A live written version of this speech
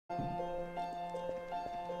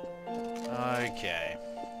Okay.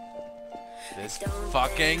 This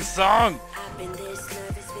fucking song!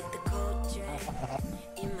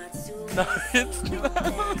 No, it's not.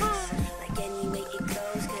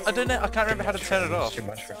 I don't know, I can't remember how to turn it off. Too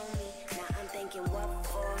much for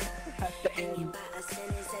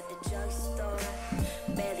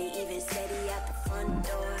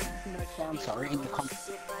I'm sorry.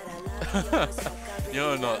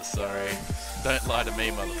 You're not sorry. Don't lie to me,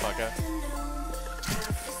 motherfucker.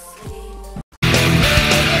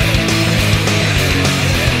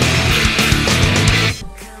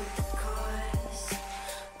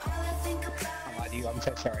 I'm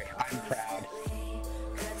so sorry. I'm proud.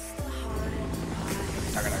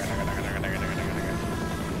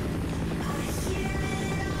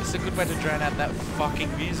 It's a good way to drown out that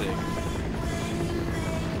fucking music.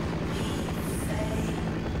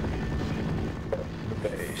 the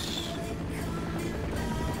base.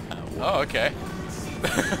 Oh, okay.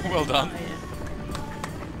 Well done.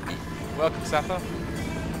 Welcome, Saffa.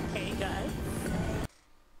 Hey guys.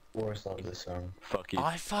 Wars love this song. Fuck you.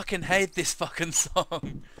 I fucking hate this fucking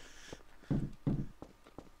song.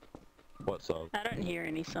 What song? I don't hear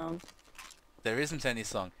any song. There isn't any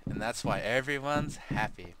song, and that's why everyone's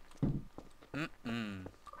happy. Mm-mm.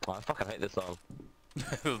 Oh, I fucking hate this song.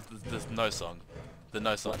 There's no song. The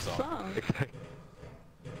no song song. Song?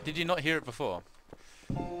 Did you not hear it before?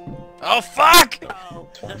 Oh fuck! Oh,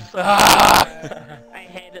 this song. Ah! I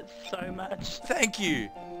hate it so much. Thank you!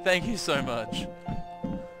 Thank you so much.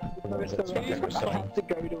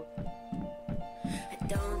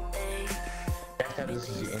 This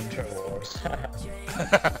is the intro wars.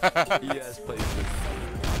 Yes, please.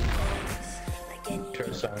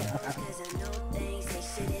 Intro song.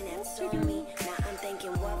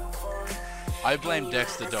 I blame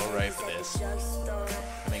Dexter Del Rey for this.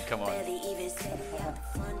 I mean, come on.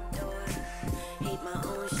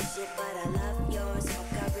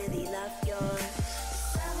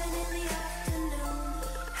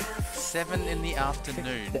 Seven in the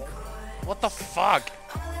afternoon. What the fuck?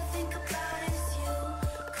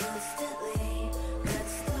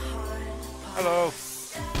 Hello.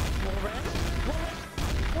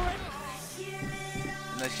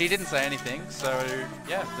 No, she didn't say anything, so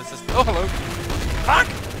yeah, this is. Oh, hello. Fuck!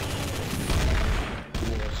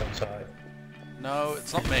 Wars outside. No,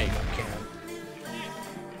 it's not me.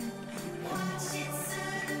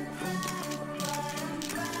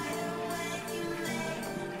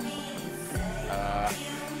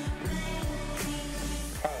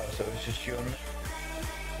 Oh, so it's just you and me?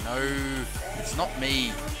 No, it's not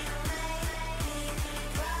me.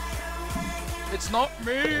 It's not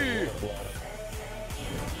me!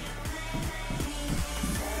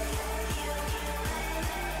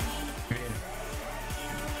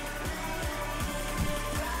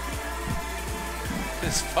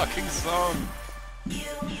 This fucking song.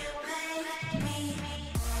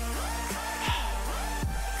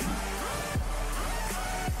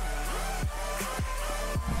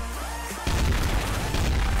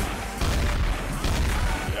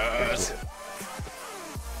 Yes.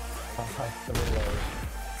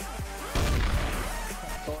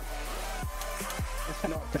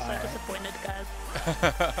 So disappointed, guys.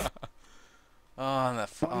 Oh, that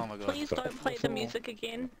oh my god. Please don't play the music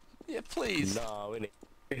again. Yeah, please. No, we need.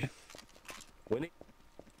 We need.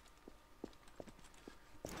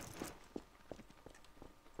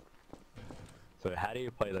 So how do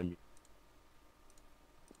you play them?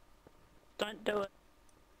 Don't do it.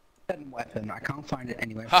 Weapon. I can't find it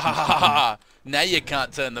anywhere. Ha ha ha ha! Now you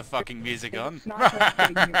can't turn the fucking music on. It's not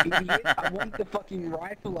that thing, you idiot. I want the fucking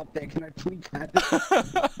rifle up there. Can I please have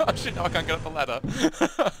it? Oh shit, no, I can't get up the ladder.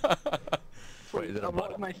 Wait, is it I a want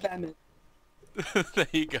button? my famine. There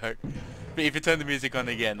you go. But if you turn the music on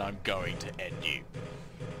again, I'm going to end you.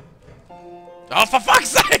 Oh, for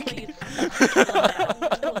fuck's sake! Please. Kill him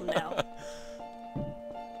now. Kill him now.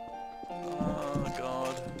 Oh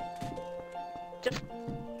god.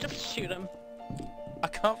 Just shoot him. I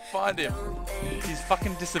can't find him. He's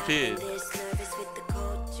fucking disappeared.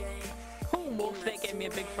 Cool, Wolf, that gave me a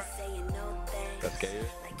big fright. That's gay.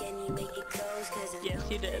 Yes,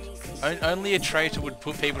 you did. Only a traitor would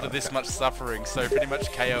put people to this much suffering, so pretty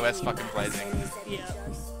much KOS fucking Blazing. Yeah.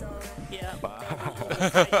 Yeah.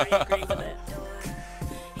 I agree with it.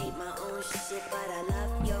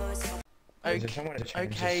 Is there someone to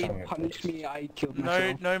change the Okay. song? Punish me, I killed No,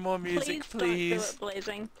 myself. no more music, Please don't do please. it,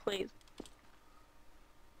 Blazing. Please.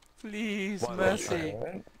 Please, Why- mercy.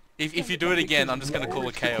 Alright. If you do it again, I'm just gonna call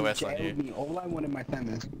a KOS on you. Me. All I wanted my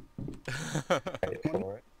famine. Wait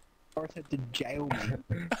for it. Or said to jail me.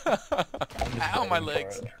 I'm just Ow, my waiting for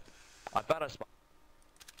legs. it. I bet I spot.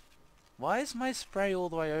 Why is my spray all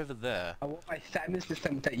the way over there? I want my sadness this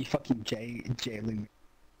time without you fucking jailing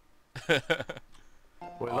me.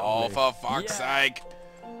 Oh, for fuck's sake!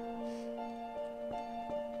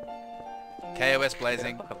 KOS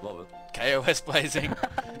blazing. I love it. KOS blazing.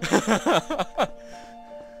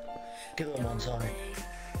 Give him one side.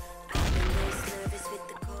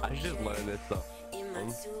 I should just learn this stuff.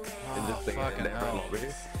 And just think fucking it hell.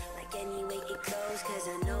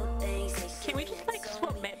 Can we just like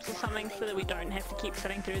swap maps or something so that we don't have to keep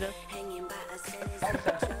sitting through this? I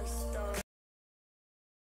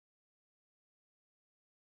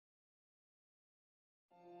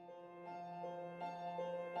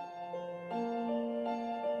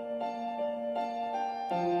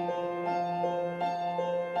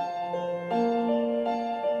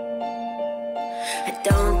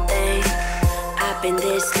don't think I've been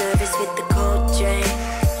this nervous with the cold drink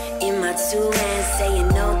in my two hands, saying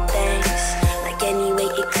no thanks. Like any way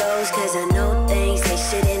it goes, cause I know things they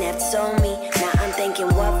shouldn't have told me. Now I'm thinking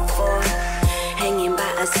what for? Hanging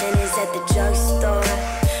by a sentence at the drugstore.